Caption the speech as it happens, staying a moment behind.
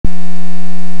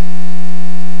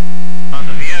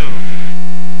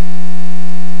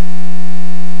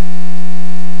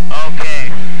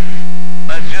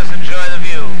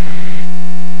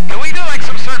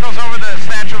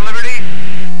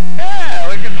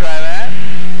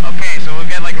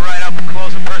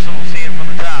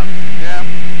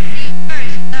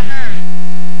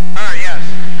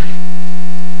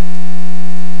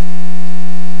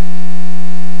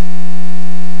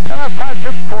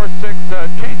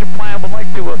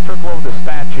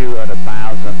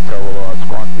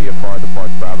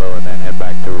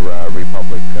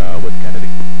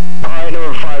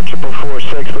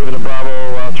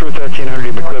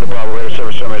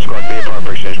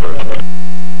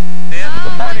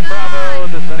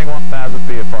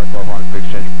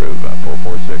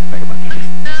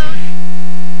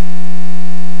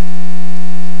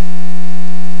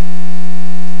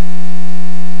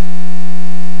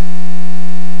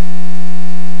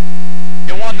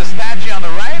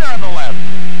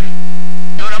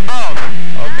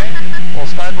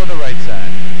side with the right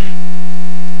side.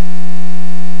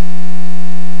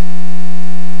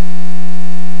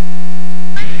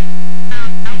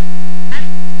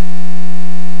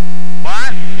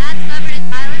 What? That's Governor's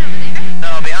Island over there?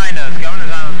 No, behind us.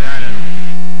 Governor's Island's behind us.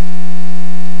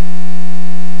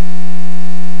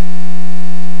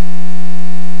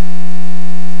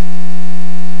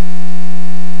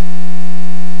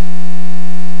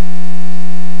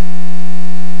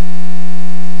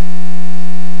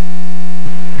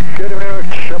 Good evening,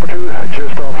 Chopper 2,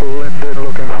 just off Linden,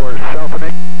 looking for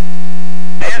Southany.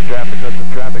 Hudson traffic, Hudson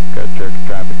traffic, check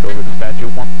traffic over the statue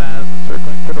 1000,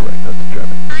 circling to the right, Hudson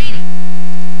traffic. Tiny.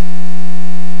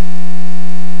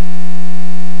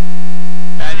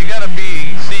 And you gotta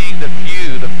be seeing the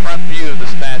view, the front view of the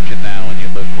statue now when you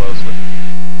look closely.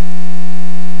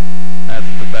 That's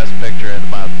the best picture in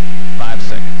about 5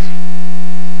 seconds.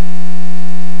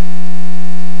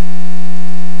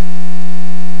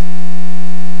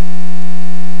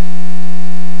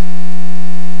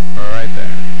 Right there.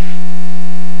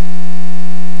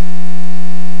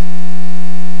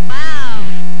 Wow.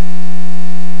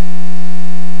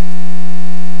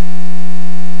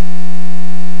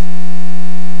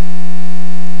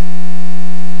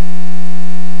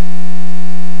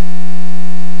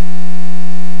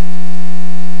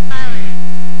 Island.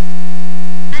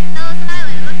 That's Ellis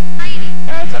Island. It looks tiny.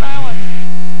 That's an island.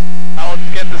 I'll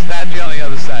get the statue on the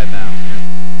other side now.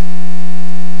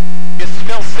 You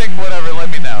feel sick, whatever, let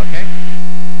me know, okay?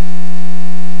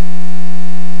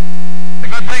 The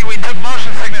good thing we took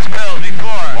motion sickness pills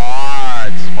before.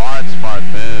 Smart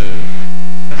move.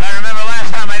 Because I remember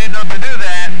last time I didn't know to do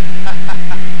that.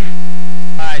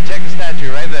 Alright, check the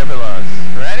statue right there below us.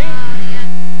 Ready? Oh, yeah.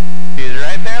 She's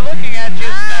right there looking at you.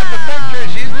 Snap the picture.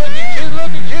 She's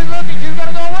looking, she's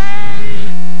gonna go away.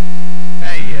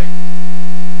 There you go.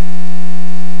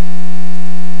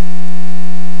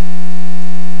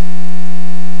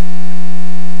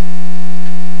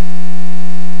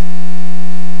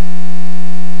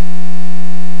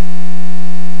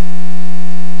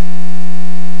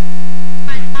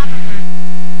 On top of her.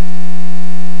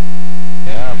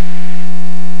 Yeah.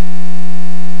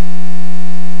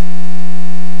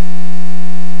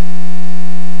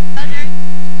 Buzzer.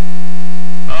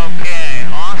 Okay,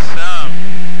 awesome.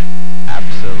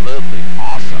 Absolutely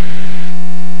awesome.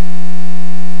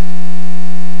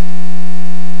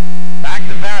 Back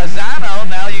to Verrazano,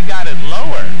 now you got it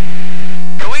lower.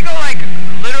 Can we go like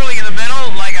literally in the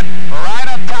middle, like Right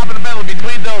up top of the middle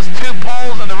between those two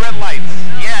poles and the red lights.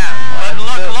 yeah, but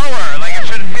look lower, like it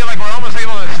should feel like we're almost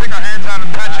able to stick our hands out and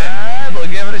touch it. Alright,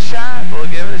 we'll give it a shot. We'll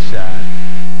give it a shot.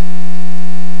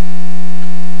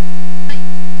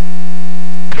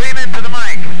 Scream into the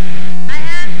mic. My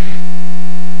hand.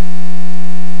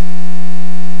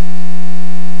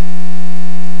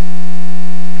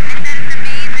 I said it's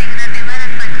amazing that they let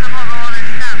us like come over all this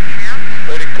stuff, you know?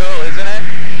 Pretty cool, isn't it?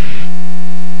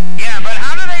 Yeah, but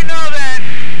how do they know that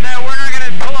we're not going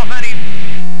to pull off any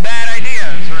bad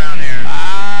ideas around here?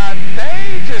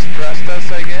 They just trust us,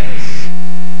 I guess.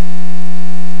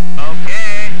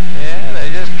 Okay. Yeah,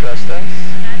 they just trust us.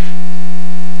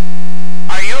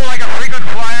 Are you like a frequent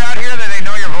flyer out here that they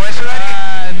know your voice already?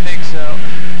 I think so.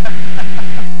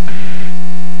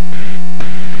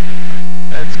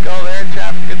 Let's go there,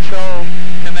 traffic control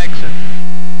connection.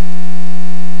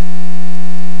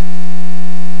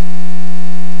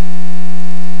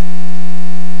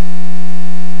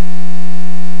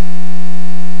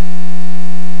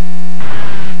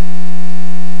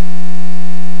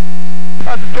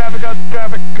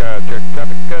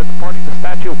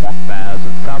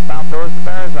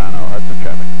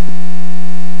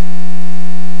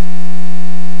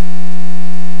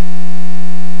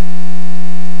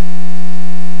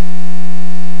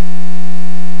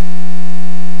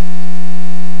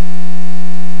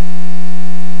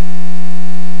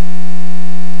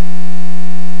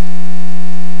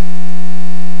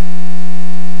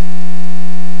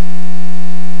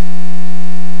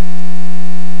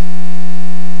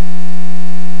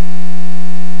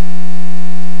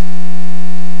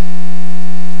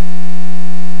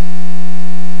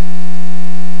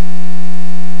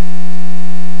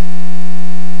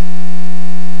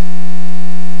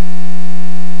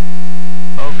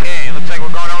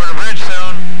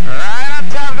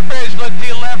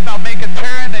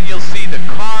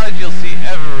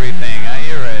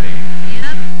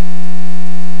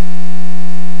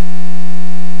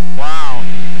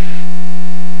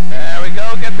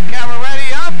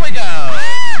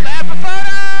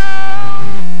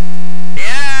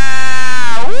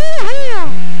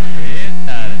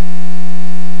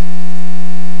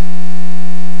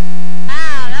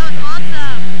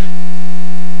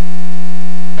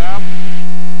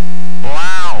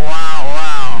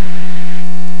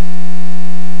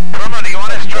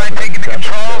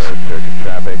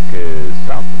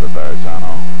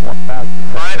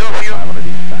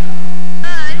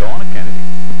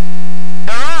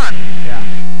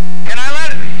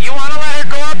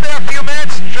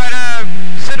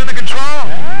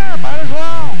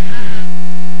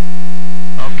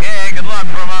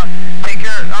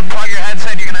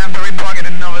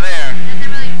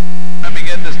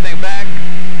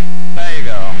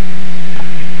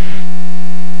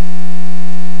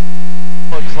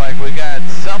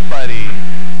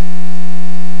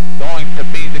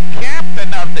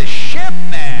 Yep,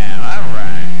 now,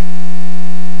 alright.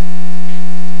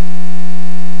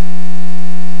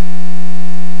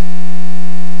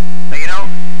 You know?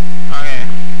 Okay.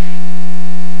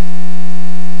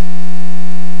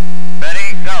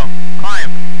 Ready? Go.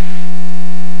 Climb.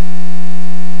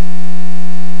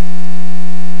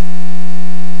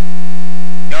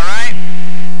 You alright?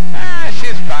 Ah,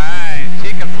 she's fine. She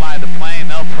can fly the plane,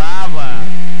 no problem.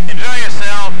 Enjoy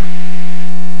yourself.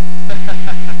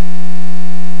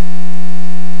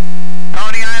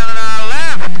 Coney Island on the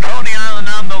left. Coney Island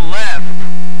on the left.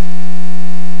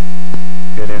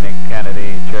 Good evening,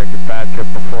 Kennedy. Cherokee Pat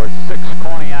 446,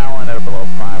 Coney Island at below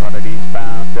 500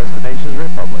 eastbound. Destination's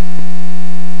Republic.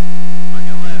 On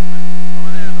your left.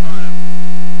 Over there at the bottom.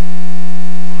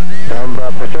 Over there.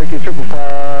 Number for Cherokee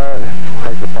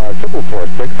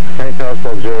 446, maintain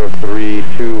slope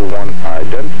 0321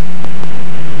 ident.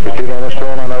 Proceed on the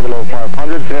shoreline over below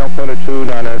 500, tail center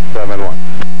 2971.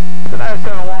 So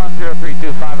 971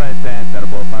 0325 ident, at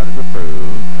below 5 is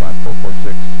approved.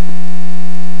 5446.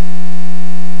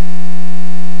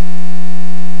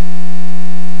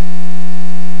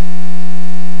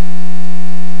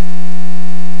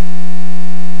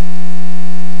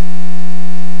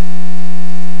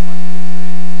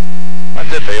 One,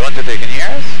 two, three. 1, 2, 3. Can you hear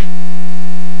us?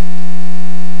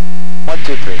 1,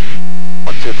 2, 3.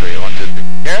 1, 2, 3. 1, 2, 3.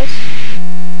 Hear us?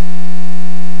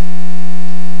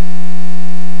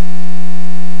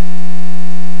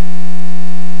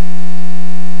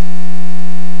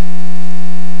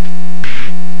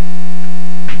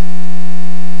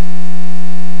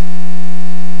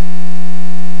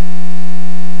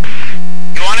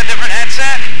 You want a different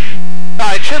headset? No,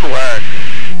 it should work.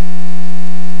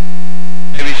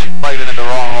 Maybe she plugged it in the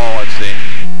wrong hole. Let's see.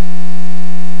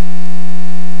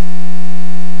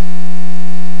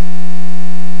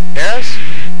 Hear us?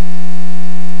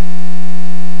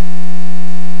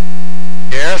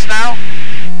 Hear us now?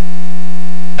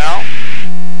 No?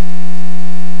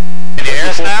 Can you hear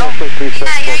us now?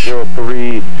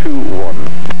 0321.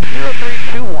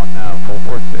 0321 now,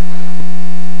 446.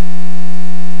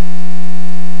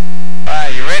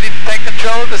 Alright, you ready to take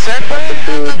control of this airplane?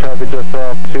 Traffic just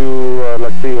off to,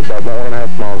 let's see, about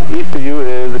 1.5 miles east of you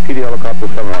is the PD helicopter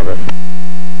 700.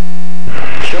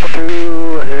 Shepard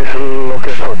 2 is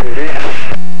looking for PD.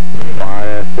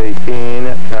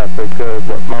 IS-18, traffic a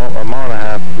mile and a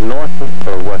half north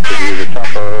or west of you, the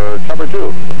chopper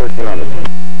 2, 1300.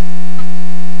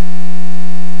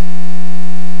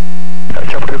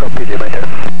 Chopper 2 got PD right here.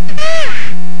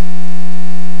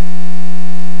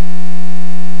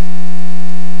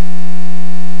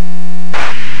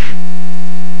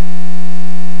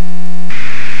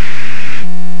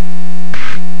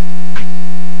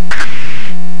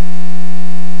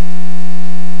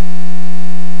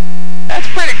 That's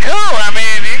pretty cool. I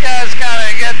mean, you guys kind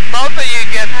of get, both of you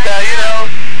get, you know,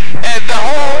 and the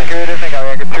whole, Good evening, I'm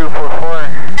Yankee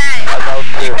 244.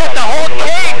 you get the whole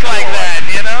cake like that,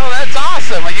 you know? That's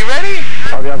awesome. Are you ready?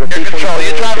 Your control.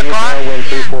 You drive the car?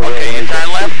 Okay, you turn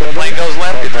left, the plane goes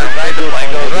left. You turn right, the plane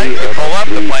goes right. You pull up,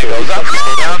 the plane goes up. You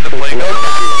pull down, the plane goes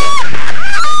down.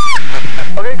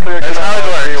 Okay, clear. That's how it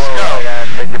works. Go.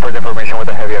 Thank you for the information with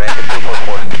the heavy at Yankee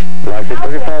 244. Taxi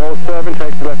 3507,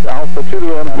 taxi left Alpha 2 to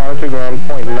ground, monitor ground,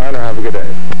 point 9, or have a good day.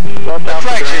 That's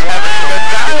right, she's having a good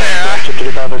time there, huh?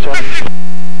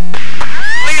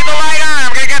 Leave the light on.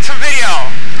 I'm going to get some video.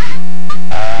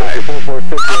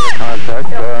 446, contact.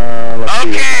 Let's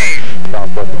Okay. see.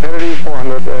 Southwest Kennedy,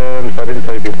 400, and if I didn't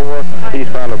tell you before,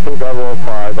 eastbound approved, Alvaro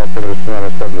 5, altimeter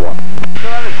 971.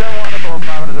 971 at below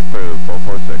 500 is approved,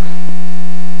 446.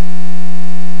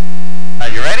 Are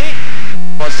you ready?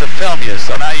 Wants to film you,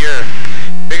 so now you're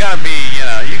gonna be, you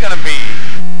know, you're gonna be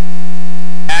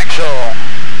actual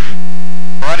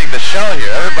running the show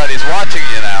here. Everybody's watching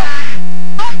you now.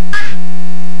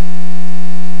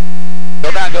 Go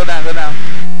down, go down, go down.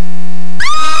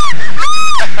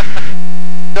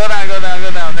 Go down, go down,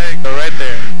 go down. There you go, right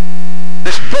there.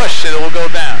 Just push, it will go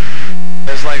down.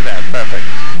 Just like that, perfect.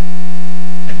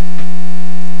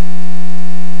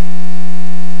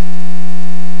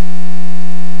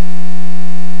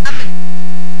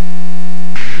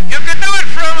 You can do it,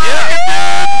 Fruma! You can do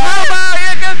it, Fruma!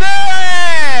 You can do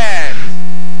it!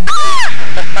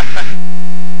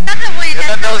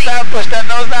 Nose down, push that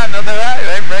nose down, no,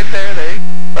 right there, there.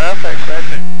 Perfect, right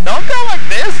there. Don't go like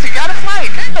this, you gotta fly,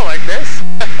 you can't go like this.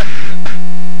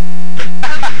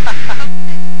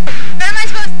 Where am I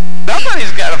supposed to be?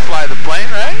 Somebody's gotta fly the plane,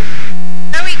 right?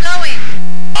 Where are we going?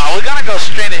 We're gonna go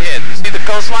straight ahead. See the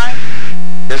coastline?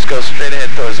 Just go straight ahead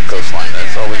towards the coastline.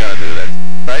 That's all we're gonna do. That's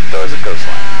right towards the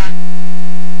coastline.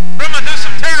 Fruma, do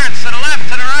some turns to the left,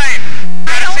 to the right.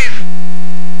 Try to see.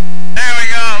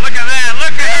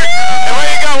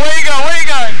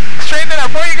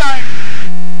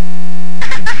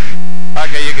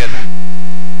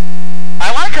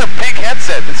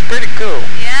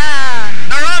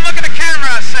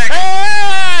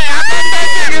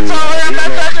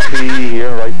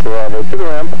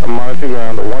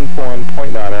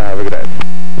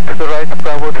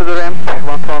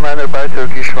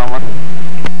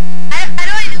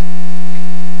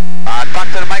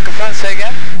 Say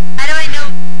again? How do I know?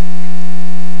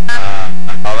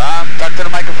 Hold on. Talk to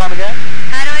the microphone again.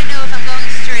 How do I know if I'm going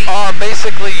straight? Oh,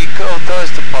 basically you go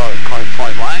towards the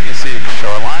point line. You see the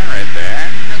shoreline right there.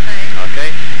 Okay. Okay.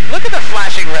 Look at the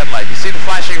flashing red light. You see the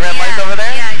flashing red light over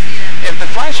there? Yeah, I see that. If the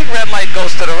flashing red light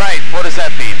goes to the right, what does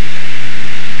that mean?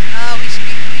 Oh, we should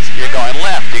be. You're going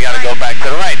left. You got to go back to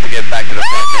the right to get back to the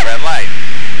flashing red light.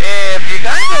 If you're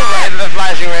going to go right and the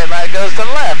flashing red light goes to the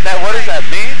left, then what does that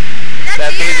mean?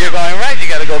 That means you're going right. You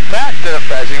got to go back to the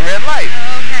flashing red light.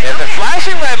 Okay. If the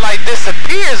flashing red light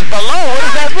disappears below, what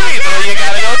does that mean? Well, you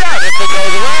got to go down. If it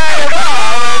goes right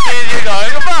above, it means you're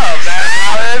going above. That's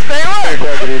how this thing works.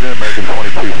 Good evening, American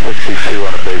 2262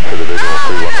 on a base for the visual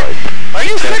 31 right. Are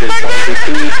you sick back there?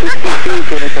 Are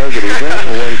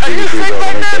you sick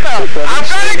back there now? I'm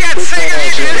gonna get sick of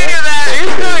you shooting at that.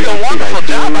 She's doing a wonderful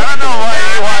job. I don't know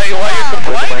why you're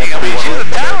complaining. I mean, she's a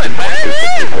talent, man.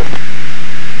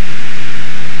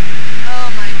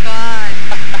 Oh my God.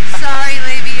 Sorry,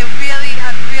 lady. I'm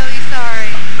really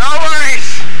sorry. No worries.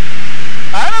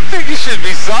 I don't think you should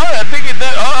be sorry. I think you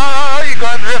did. Oh, you're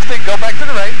going drifting. Go back to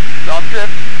the right. Don't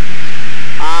drift.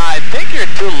 I think you're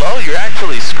too low. You're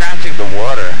actually scratching the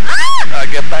water.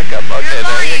 Get back up. Okay,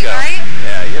 there you go. Right?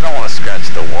 Yeah, you don't want to scratch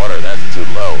the water. That's too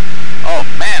low. Oh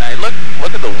man, look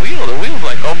at the wheel. The wheel's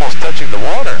like almost touching the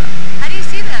water. How do you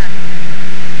see that?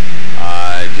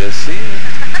 I just see it.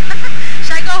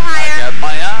 Should I go higher? I got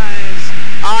my eyes.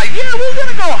 Yeah, we're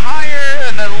gonna go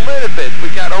higher in a little bit. We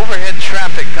got overhead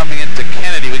traffic coming into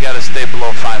Kennedy. We got to stay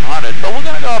below 500, but we're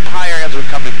gonna go up higher as we're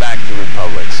coming back to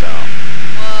Republic. So.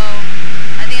 Whoa.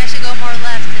 I think I should go more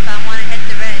left if I want to hit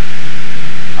the red.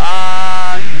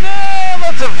 No,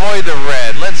 let's avoid the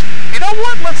red. You know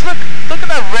what? Let's look at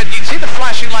that red. You see the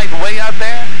flashing light way out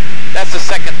there? That's the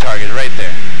second target right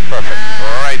there. Perfect.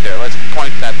 Right there. Let's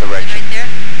point that direction. Right there?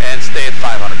 And stay at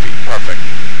 500 feet. Perfect.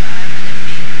 500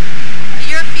 feet.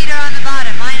 Your feet are on the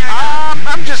bottom. Mine are not.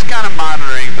 I'm just kind of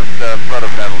monitoring the rudder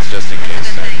pedals just in case.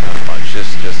 That's a good thing. Not much.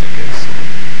 Just in case.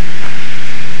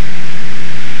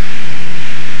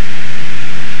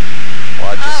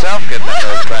 Watch yourself. Get that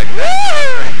nose back there.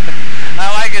 I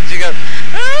like it. You go. I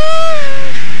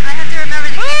have to remember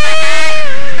to keep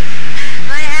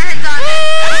my hands on it.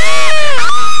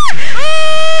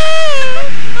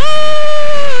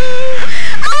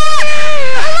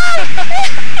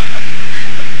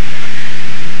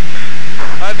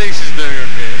 I think she's doing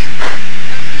okay.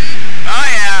 Oh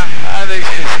yeah. I think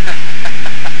she's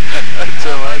that's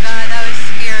too much. Oh my God, that was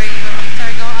scary when we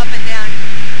started going up and down.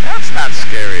 That's not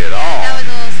scary at all. That was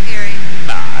a little scary.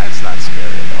 Nah, it's not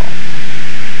scary at all.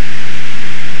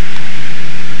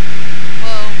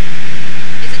 Whoa.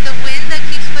 Is it the wind that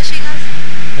keeps pushing us?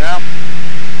 Yeah.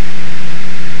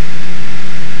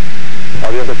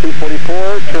 Avianca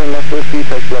 244, turn left whiskey,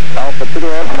 take left Alpha to the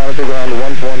left, monitor ground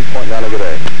 1-1.9 of good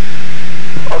day.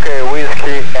 Okay,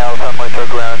 Whiskey, Alpha, monitor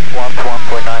ground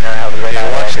 1-1.9, have a great Yeah,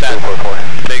 night. watch that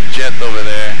big jet over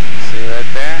there. See right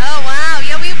there? Oh wow,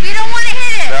 yeah, we don't want to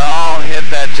hit it. Don't hit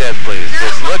that jet, please. No.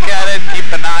 Just look at it, keep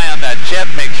an eye on that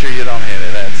jet, make sure you don't hit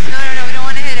it. That's the No, we don't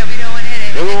want to hit it. We don't want to hit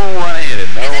it. don't want to hit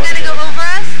it. Is it going to go over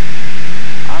us?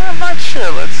 I'm not sure.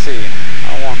 Let's see.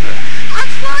 I wonder. I'm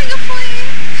flying a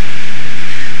plane.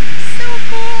 So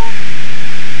cool.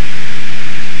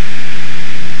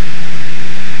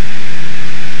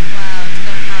 Wow, it's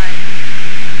going high.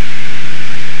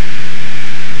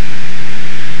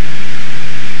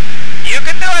 You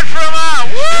can do it from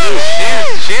woo!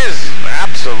 She is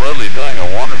absolutely doing a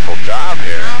wonderful job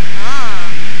here.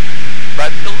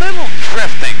 But a little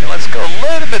drifting. Let's go a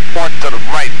little bit more to the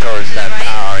right towards To the that right?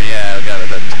 tower. Yeah, we got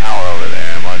the tower over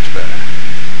there. Much better.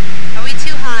 Are we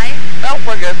too high? No,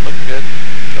 we're good. Looking good.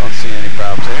 Don't see any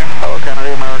problems here. Hello,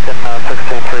 Kennedy, American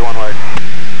 1631 right.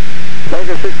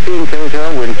 American 16, can we tell?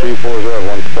 Wind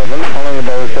 34017, calling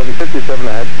about 757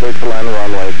 ahead, straight to line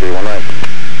runway 31 right.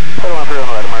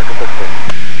 3131 right, American 16.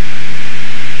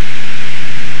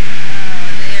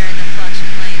 Oh, they're in the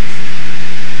flashing lights.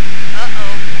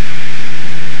 Uh-oh.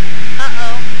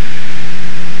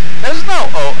 There's no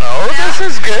oh. Yeah. This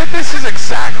is good. This is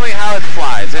exactly how it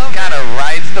flies. It Okay. kind of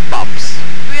rides the bumps.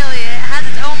 Really, it has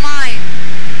its own mind.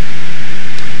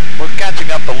 We're catching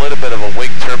up a little bit of a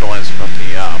wake turbulence from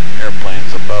the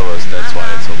airplanes above us. That's why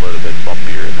it's a little bit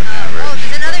bumpier than average. Oh,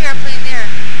 there's another airplane there.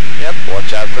 Yep,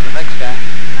 watch out for the next guy.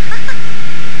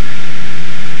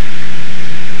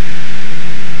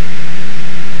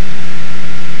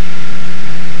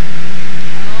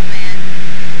 Oh man.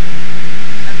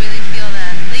 I really feel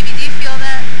that. Levy, do you feel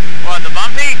that? What, the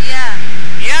bumpy? Yeah.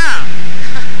 Yeah.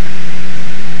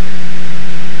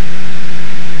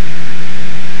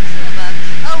 Still above.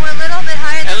 Oh, we're a little bit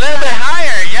higher than A little bit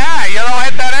higher, yeah. don't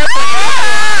hit that airplane.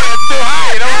 It's too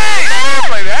high. You don't want to hit that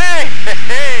airplane.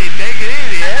 Hey, take it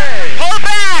easy. Hey. Pull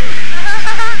back!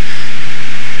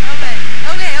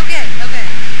 Okay.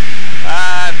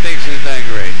 I think she's doing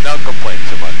great. Don't complain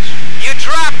too much. You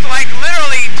dropped like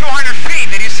literally 200 feet.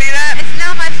 Did you see that? It's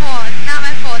not my fault.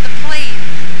 The plane.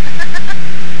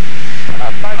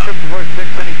 5646,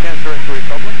 any chance direct to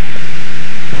Republic?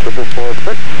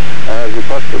 446, as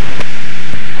requested.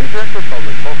 Direct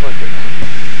Republic, 446.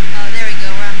 Oh, there we go.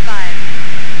 We're on 5.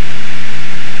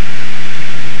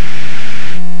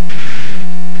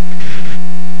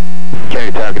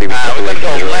 Carry target, We're going to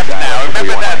go left now.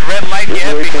 Remember that red light you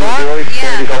had before?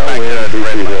 Yeah. Go back to that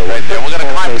red light right there. We're going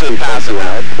to climb to the pass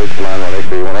now. Whoa.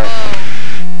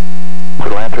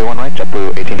 Clear land 31 right,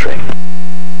 JetBlue 18 train.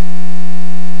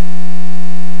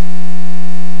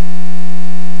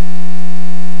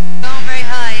 Going very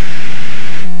high.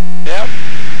 Yep.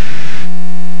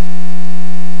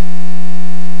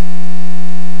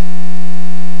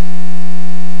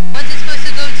 What's it supposed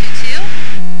to go to? 2?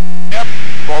 Yep.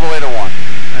 All the way to 1.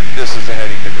 And this is the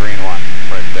heading, the green one,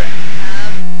 right there.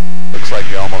 Looks like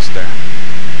you're almost there.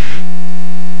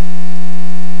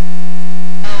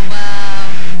 Oh, wow.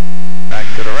 Back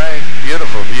to the right.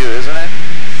 Beautiful view, isn't it?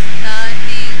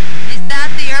 Is that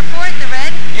the airport, the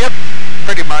red? Yep.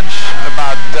 Pretty much.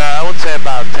 About, I would say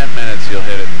about 10 minutes you'll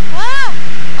hit it. Wow.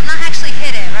 Well, not actually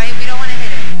hit it, right? We don't want to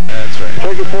hit it. That's right.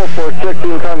 Take 446, you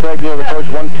will contact near the approach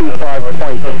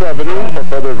 125.7 for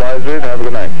further advisories. Have a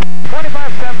good night.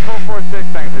 257-446,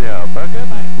 thanks for your help. Good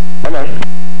night. Bye-bye.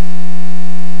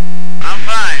 I'm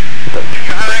fine.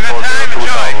 You having a good time?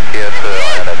 Enjoy. Yes,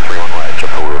 INS 31 right,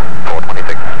 JetBlue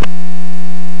 426.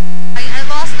 I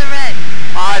lost the red.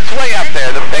 It's way up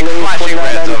there. The big flashing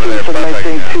reds over there.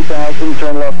 Perfect. 2000,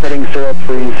 turn left heading 030.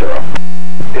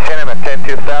 Descend at 10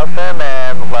 2000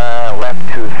 and left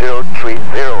to 030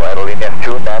 at Linea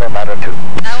 2, Nata 2.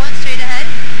 That one straight ahead.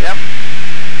 Yep.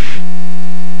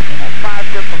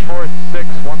 546,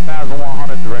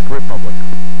 1100, direct Republic.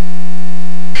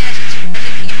 I think I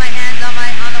should keep my hands on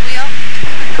the wheel.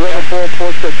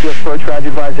 446, yes, approach, Roger,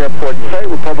 advise airport site,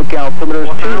 Republic altimeter is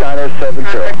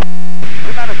 2970.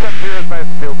 2970 is by the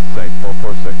field of sight,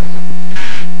 446.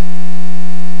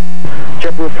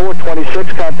 JetBlue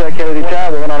 426, contact Kennedy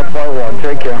Tower, we're on a part 1,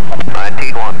 take care.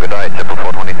 19-1, good night, JetBlue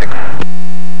 426.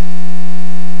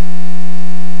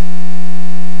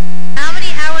 How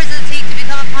many hours does it take to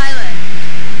become a pilot?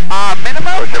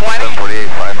 Minimum 20. 48,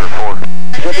 5 for 4.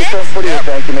 That's JetBlue 748, it?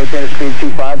 thank you, maintain a speed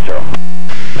 250.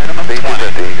 Minimum 20.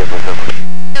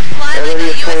 To fly like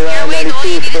a US Airways, all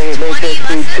you need is 20 lessons?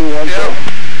 Are you serious?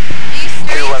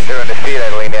 210 on the speed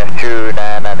at Linea 2,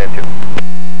 992.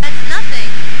 That's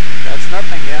nothing. That's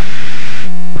nothing, yeah.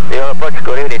 The approach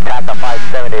good evening, TACA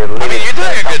 570. I mean, you're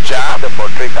doing a good job.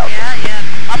 For 3,000.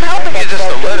 Yeah. I'm helping you just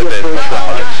a little bit.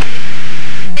 Oh,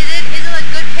 is it a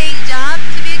good paying job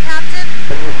to be a captain?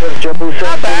 JetBlue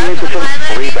 748, A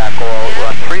pilot? Three back all,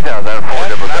 run 3,000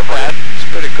 for Not bad. It's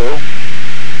pretty cool.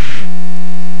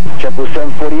 JetBlue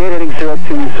 748, heading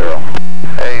 020.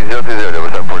 Hey, 020,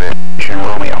 748.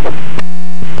 Romeo.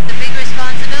 It's a big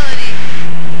responsibility.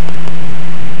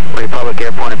 Republic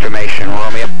Airport information,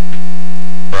 Romeo.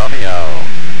 Romeo.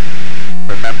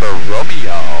 Remember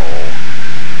Romeo.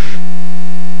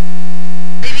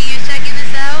 Maybe you checking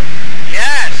this out?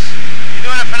 Yes. You're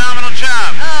doing a phenomenal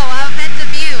job. Oh, I meant to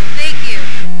view. Thank you.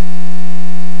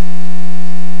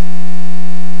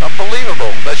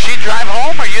 Unbelievable. Does she drive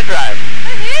home or you drive?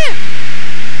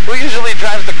 Who usually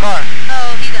drives the car?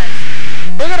 Oh, he does.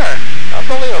 Look at her.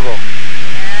 Unbelievable.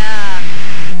 Yeah.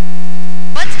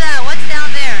 What's that? What's down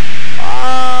there?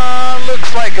 Looks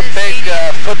like a big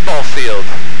football field.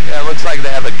 Yeah, it looks like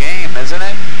they have a game, isn't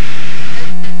it?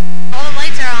 All the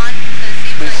lights are on, so it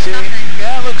seems We like see. something.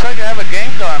 Yeah, it looks like they have a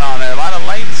game going on there. A lot of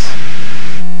lights.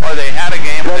 Or they had a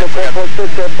game. And they forgot.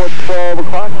 446, airport 12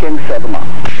 o'clock, game 7 miles.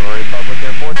 Republic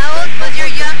Airport. How old was your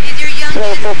youngest?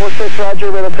 446,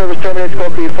 Roger, radar service terminates, call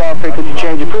PFR, frequency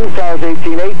change approved, towers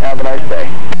 18.8, have a nice day.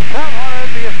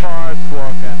 500 PFR,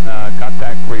 Squawk, and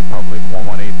contact Republic,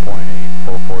 118.8,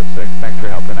 446, thanks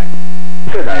for your help tonight.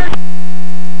 Good night.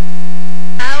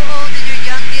 How old is your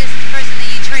youngest person that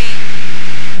you trained?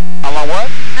 How long what?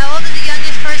 How old is the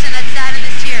youngest person that sat in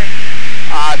this chair?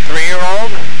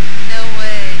 3-year-old? No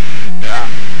way. Yeah.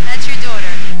 That's your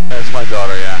daughter. That's my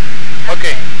daughter, yeah.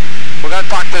 Okay. We're going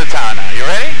to talk to the tower now. You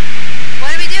ready?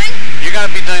 What are we doing? You're going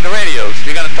to be doing the radios.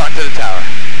 You're going to talk to the tower.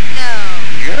 No.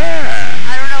 Yeah.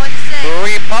 I don't know what to say.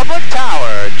 Republic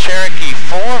Tower, Cherokee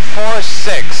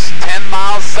 446, 10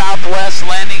 miles southwest,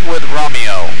 landing with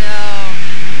Romeo. No.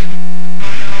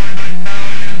 Oh, no.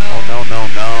 Oh, no, no,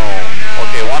 no.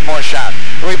 Okay, one more shot.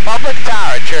 Republic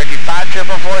Tower, Cherokee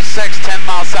 54446, 10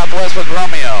 miles southwest with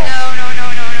Romeo. No.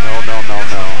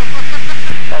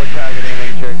 Public target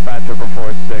aiming, Cherokee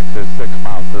 54446 is 6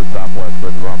 miles to the southwest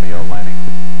with Romeo landing.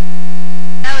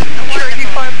 That was Cherokee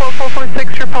wonderful.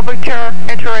 54446, Republic Tower,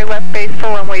 enter a left base for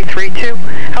runway 32,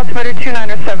 altimeter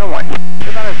 2971.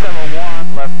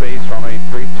 2971, left base, runway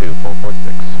 32,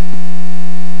 446.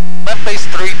 Left base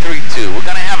 332. We're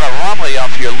going to have a runway off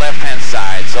your left-hand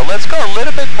side. So let's go a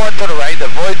little bit more to the right.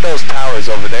 Avoid those towers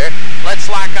over there. Let's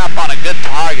lock up on a good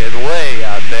target way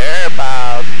out there.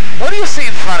 About, what do you see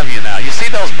in front of you now? You see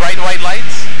those bright white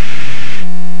lights?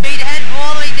 Straight ahead,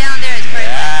 all the way down there is pretty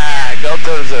much. Go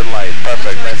towards that light.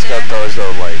 Perfect. Let's go towards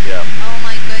that light. Yeah. Oh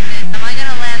my goodness. Am I going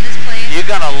to land this plane? You're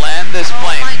going to land this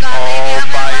plane my God, baby, all I'm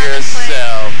gonna by land this plane.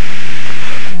 yourself.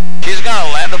 She's going to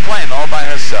land the plane all by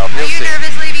herself. Are You'll you see.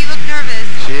 nervous, Levy? You look nervous.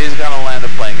 She's going to land the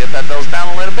plane. Get that nose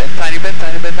down a little bit. Tiny bit.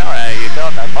 Now, there you go.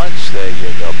 Not much. There you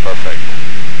go. Perfect.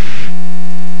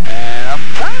 And I'm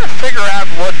trying to figure out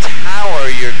what tower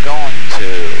you're going to.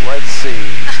 Let's see.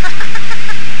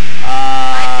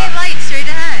 I see lights straight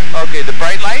ahead. Okay, the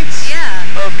bright lights?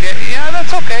 Yeah. Okay, yeah,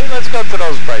 that's okay. Let's go to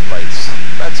those bright lights.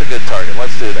 That's a good target.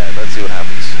 Let's do that. Let's see what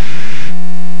happens.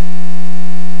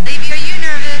 Levy, are you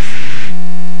nervous?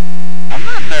 I'm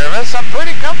not nervous. I'm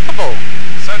pretty comfortable.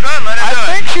 So good, let it I do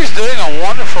think she's doing a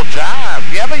wonderful job.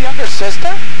 You have a younger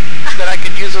sister that I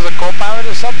could use as a co-pilot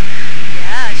or something?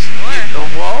 Yeah, sure.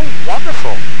 Well,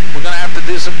 wonderful. We're going to have to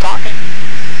do some talking.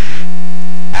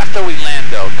 After we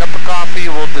land, though, cup of coffee,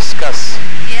 we'll discuss.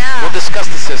 Yeah. We'll discuss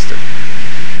the sister.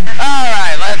 All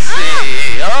right, let's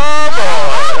see. Oh,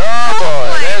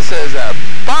 boy. This is a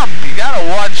bump. You got to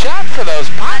watch out for those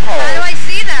potholes. How do I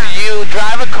see them? You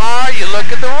drive a car, you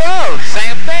look at the road.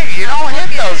 Same thing. You don't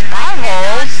hit those I cannot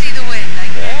potholes. see the wind.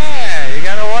 I can't Yeah, you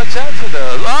got to watch out for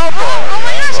those. Oh, boy. Oh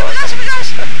my gosh, oh my gosh, oh my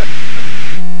gosh.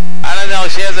 I don't know.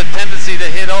 She has a tendency to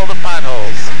hit all the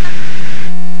potholes.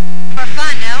 For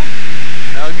fun, no?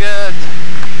 No good.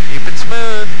 Keep it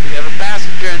smooth. We have a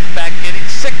passenger in the back getting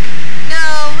sick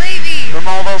No, Levy. from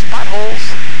all those potholes.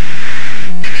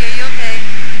 Levy, are you okay?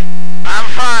 I'm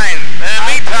fine. In the I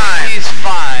meantime. think he's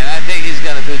fine. I think he's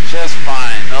going to do just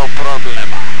fine. No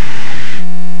problema.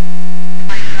 Oh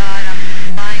my God, I'm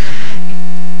flying a plane.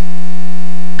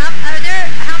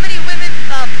 How many women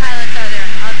pilots are there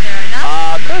out there?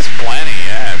 Enough? There's plenty.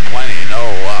 Yeah, plenty. No,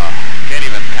 can't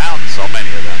even count so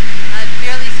many of them. I've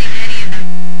barely seen any of them.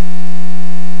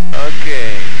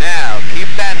 Okay, now keep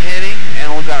that hitting, and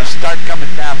we're going to start coming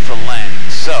down for landing.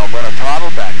 So I'm going to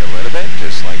throttle back a little bit,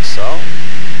 just like so,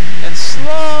 and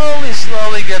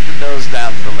slowly get the nose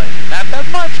down for landing. Not that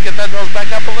much. Get that nose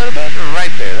back up a little bit.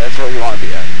 Right there. That's where you want to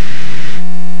be at.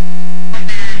 Oh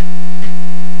man.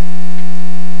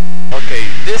 Okay,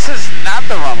 this is not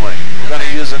the runway. We're going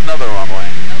to use another runway.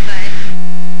 Okay.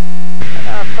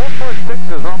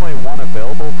 446 is runway 1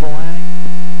 available for landing.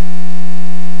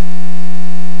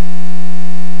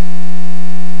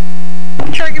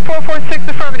 Cherokee 446,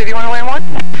 affirmative. You want to land one?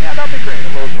 Yeah, that'll be great. A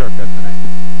little shortcut tonight.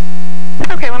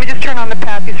 Okay, let me just turn on the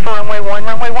pappies for runway 1.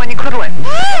 Runway 1, you could land.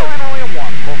 Runway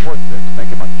 1, 446.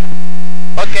 Thank you much.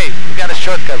 Okay, we got a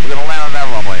shortcut. We're going to land on that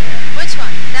runway here. Which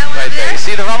one? That one Right over there. there? You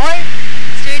see the runway?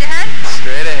 Straight ahead?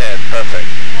 Straight ahead. Perfect.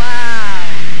 Wow.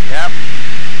 Yep.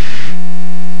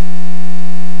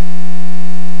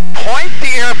 Point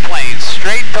the airplane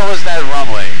straight towards that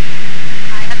runway.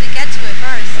 I have to get to it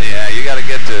first. Yeah, you got to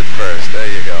get to it first. There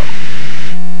you go.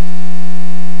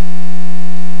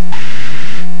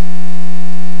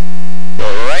 Go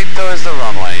right towards the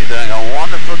runway. You're doing a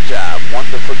wonderful job.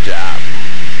 Wonderful job.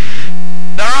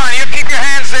 Daron, you keep your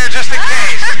hands there just in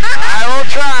case. I will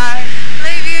try.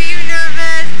 Levy, are you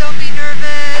nervous? Don't be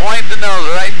nervous. Point the nose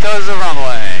right towards the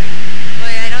runway.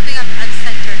 Wait, I don't think I'm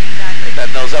centered exactly. Get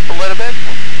that nose up a little bit.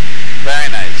 Very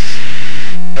nice.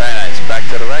 Very nice. Back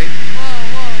to the right. Whoa.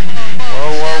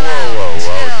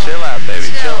 Chill out, baby.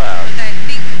 Chill out. Okay,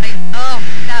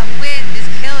 that wind is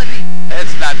killing me.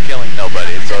 It's not killing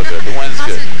nobody. It's all good. The wind's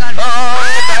good.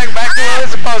 Back to where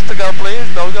it's supposed to go, please.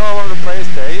 Don't go all over the place.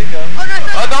 There you go. Oh, no, it's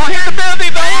not. Don't hit the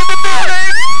building. Don't hit the building.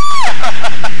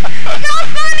 Not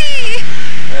funny.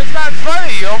 It's not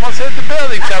funny. You almost hit the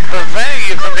building. So I'm preventing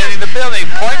you from hitting the building.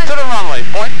 Point to the runway.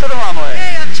 Point to the runway.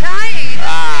 Hey, I'm trying.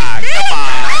 Come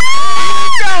on.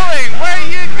 Where are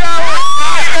you going?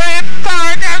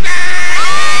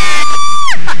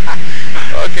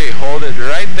 Okay, hold it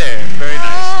right there. Very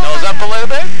nice. Nose up a little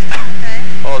bit. Okay.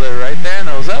 Hold it right there.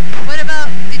 Nose up. What about,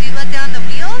 did you let down the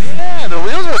wheels? Yeah, the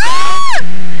wheels are down.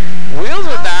 Wheels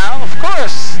are down, of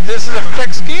course. This is a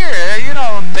fixed gear. You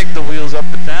don't take the wheels up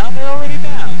and down. They're already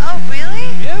down. Oh, really?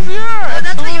 Yes, you are. Oh,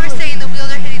 that's what you were saying, the wheels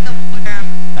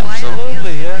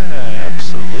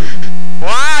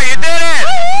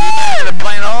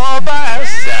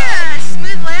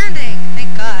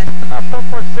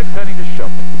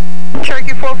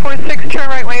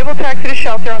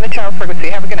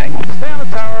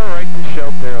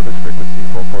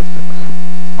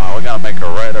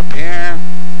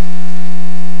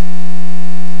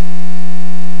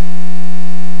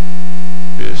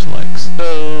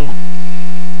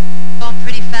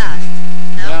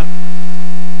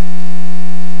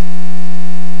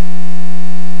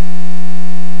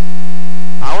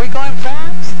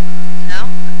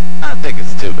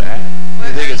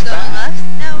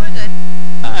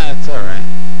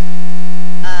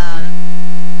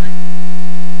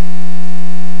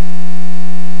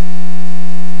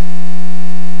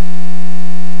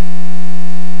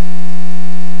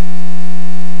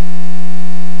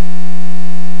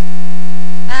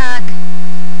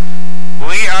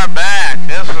are back.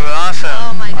 This was awesome.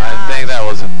 Oh my I gosh. think that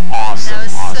was an awesome. That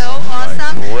was so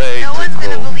awesome. Like, way No too one's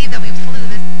cool. gonna believe that we flew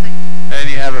this thing. And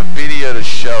you have a video to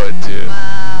show it to.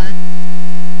 Wow.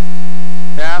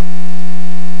 Yeah.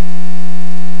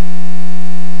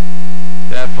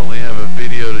 Definitely have a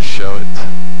video to show it.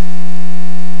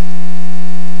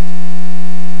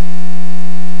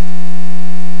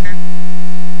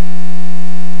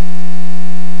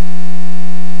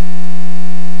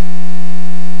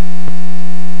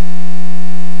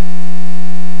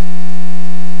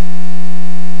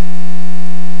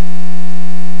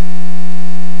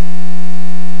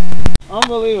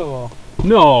 Unbelievable.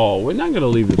 No, we're not going to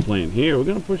leave the plane here. We're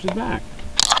going to push it back.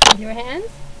 With your hands?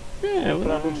 Yeah, Put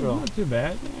it on neutral. not too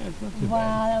bad. Yeah, it's not too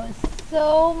Wow, that was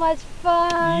so much fun.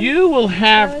 bad. You will That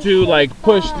have was to so like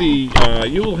push fun. the.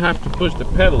 You will have to push the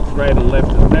pedals right and left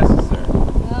as necessary.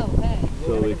 Oh, okay.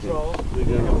 So the we controls. we're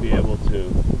going to be able to.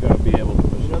 We're going to be able to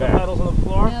push You know it the back. pedals on the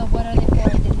floor? No, what are they for? I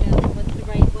didn't know. What's the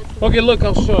right? What's the Okay, look,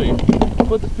 I'll show you.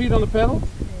 Put the feet on the pedal.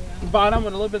 Bottom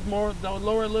and a little bit more,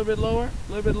 lower, a little bit lower,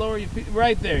 a little bit lower. You feel,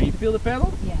 right there. You feel the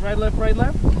pedal? Yeah. Right, left, right,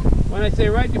 left. When I say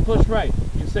right, you push right.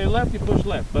 You say left, you push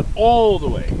left, but all the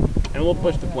way, and we'll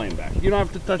push the plane back. You don't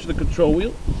have to touch the control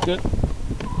wheel. Good.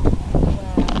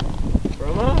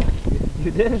 Roma,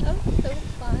 you did. That was so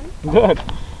fun. Good.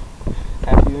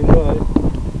 Happy you enjoyed.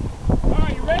 All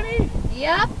right, you ready?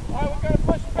 Yep. All right, we're gonna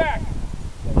push back.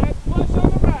 Let's push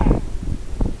on the back.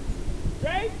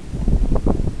 Right?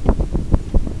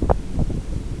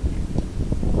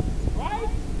 Right?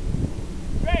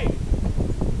 Straight.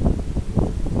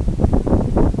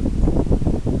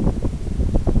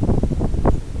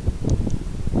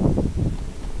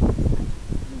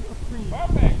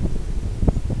 Perfect.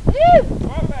 Woo!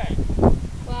 Perfect.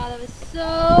 Wow, that was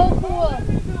so cool. Left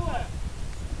to the left.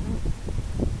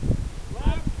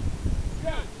 Left.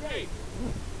 Good. Straight.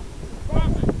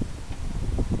 Perfect.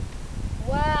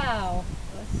 Wow,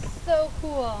 that was so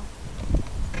cool.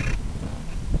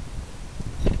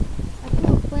 I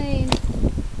flew a plane.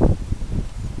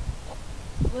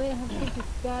 Wait, I have to take this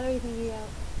battery thingy out.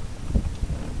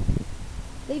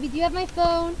 Baby, do you have my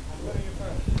phone?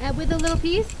 With the little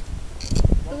piece?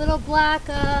 The little black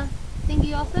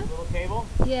thingy also? Little cable?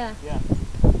 Yeah. Yeah.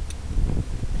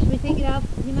 Should we take it out?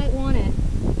 You might want it.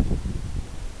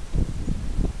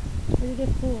 Pretty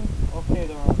good cool. Okay,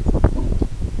 Dora.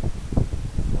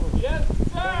 Yes, You're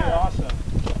sir. awesome.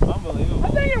 Unbelievable. I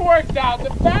think it worked out. The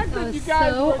fact That that was you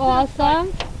guys so were just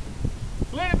awesome.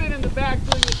 like living in the back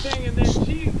doing your thing, and then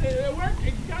it worked.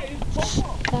 It got it's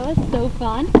football. That was so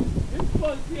fun. This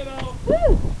was, you know,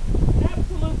 Woo!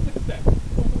 absolute success.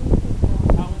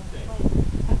 I would say.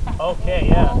 Okay,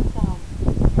 yeah. Awesome.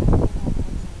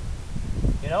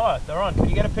 You know what, Doron, can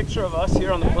you get a picture of us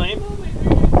here on the plane? Absolutely,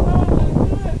 baby. Come on, let's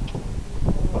do it.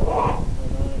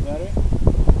 Battery?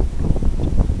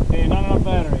 Okay, not enough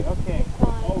battery. Okay.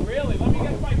 Oh, really? Let me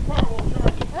get my car. We'll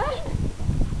charge it.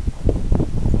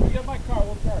 Let me get my car.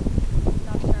 We'll charge it.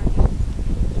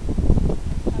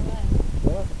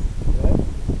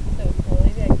 So cool.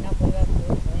 Maybe I can't believe I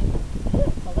flew a plane.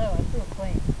 Hello, I flew a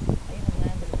plane. I even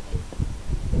landed a plane.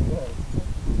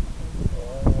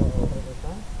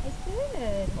 I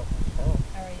did.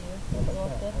 How are you?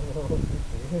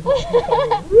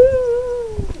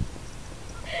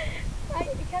 I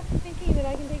kept thinking that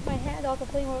I can take my hand off the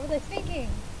plane. What was I thinking?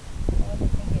 I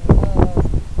wasn't thinking, I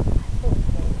flew a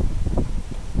plane.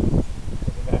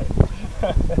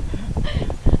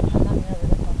 I'm not never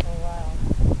this one for a while.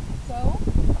 So?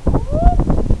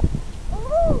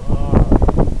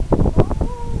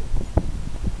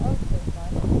 Oh, so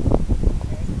fun.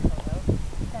 Very cool though.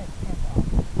 That's hands off.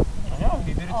 I know,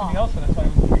 he did it to me also, that's why I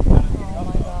was freaking out and getting Oh off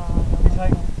my though. god. He's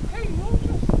like, hey, you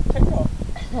just take off.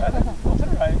 Go to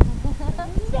the right.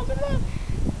 Go to the left.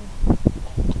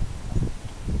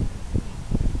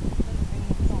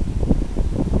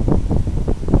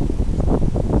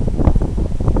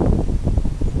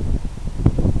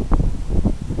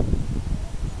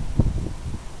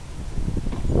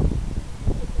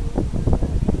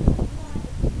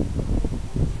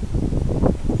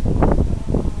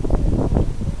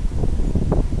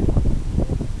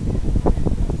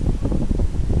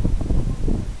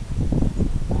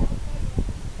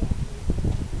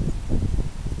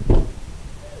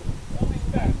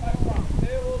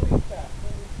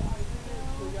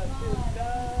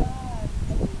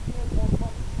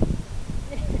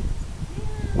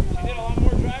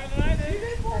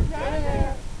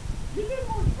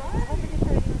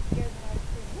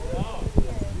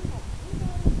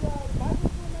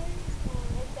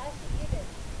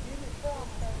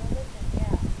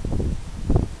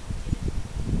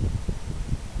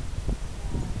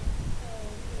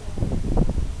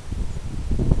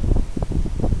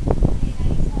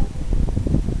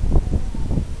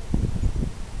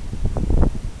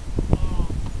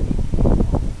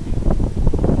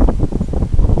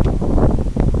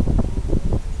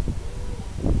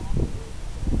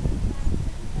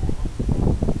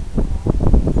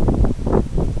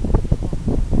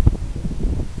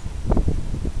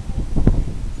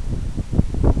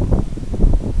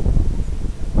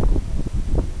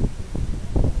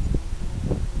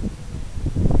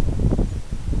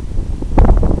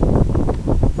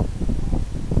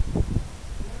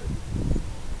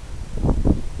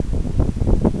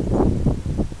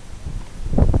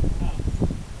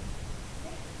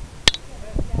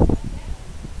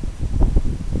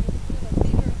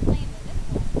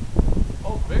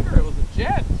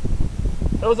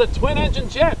 was a twin-engine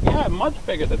jet. Yeah, much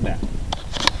bigger than that.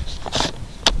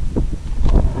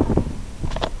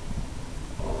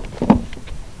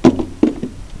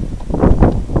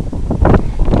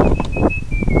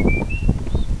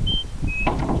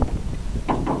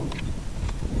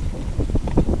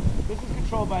 This is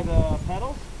controlled by the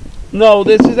pedals? No,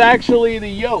 this is actually the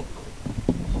yoke.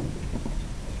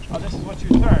 Oh, this is what you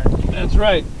turn. That's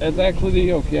right. That's actually the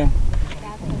yoke, yeah.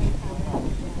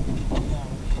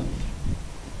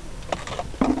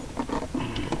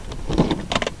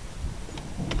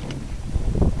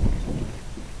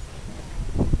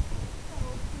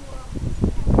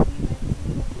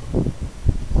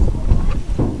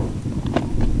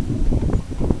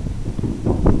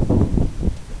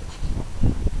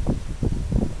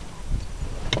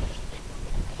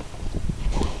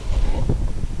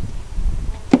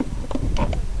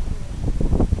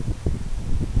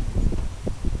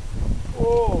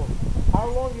 Oh, how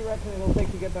long do you reckon it'll take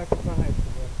to get back to Front Heights?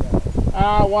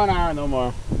 1 hour, no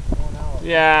more. 1 hour.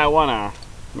 Yeah, 1 hour.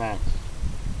 Max.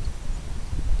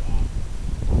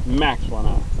 Max 1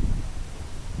 hour.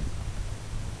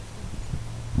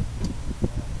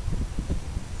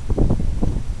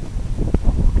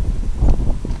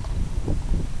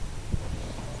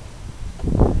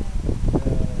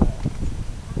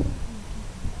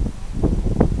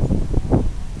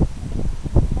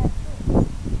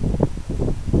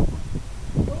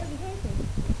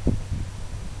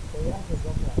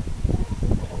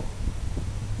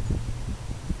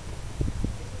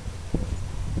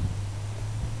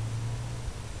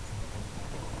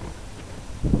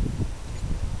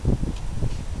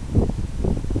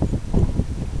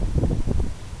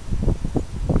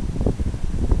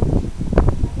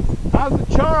 How's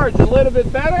the charge? A little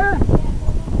bit better?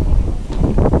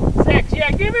 6.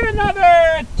 Yeah, give it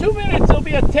another 2 minutes. It'll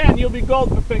be a 10. You'll be gold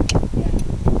for picture.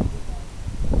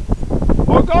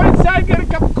 Or go inside and get a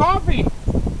cup of coffee.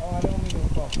 Oh, I don't need no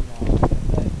coffee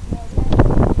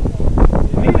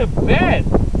now. You need a bed.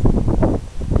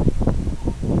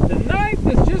 The night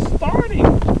is just starting. I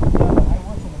work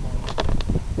in the morning.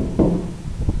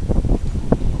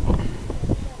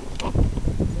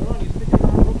 Ron, you sticking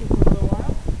around looking for a little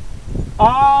while?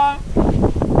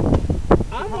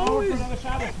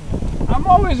 I'm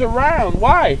always around.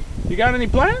 Why? You got any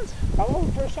plans? How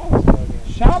long for a Shabbos meal again?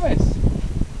 Shabbos.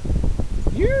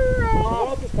 You're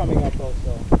Walter's coming up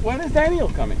also. when is Daniel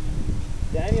coming?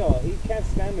 Daniel, he can't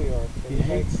stand New York. So He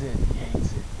hates it. He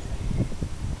hates it.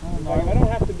 if I don't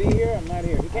have to be here, I'm not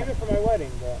here. He came in for my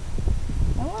wedding, but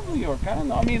I love New York. I don't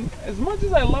know. I mean, as much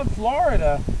as I love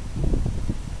Florida,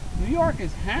 New York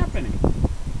is happening.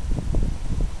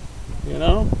 You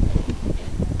know?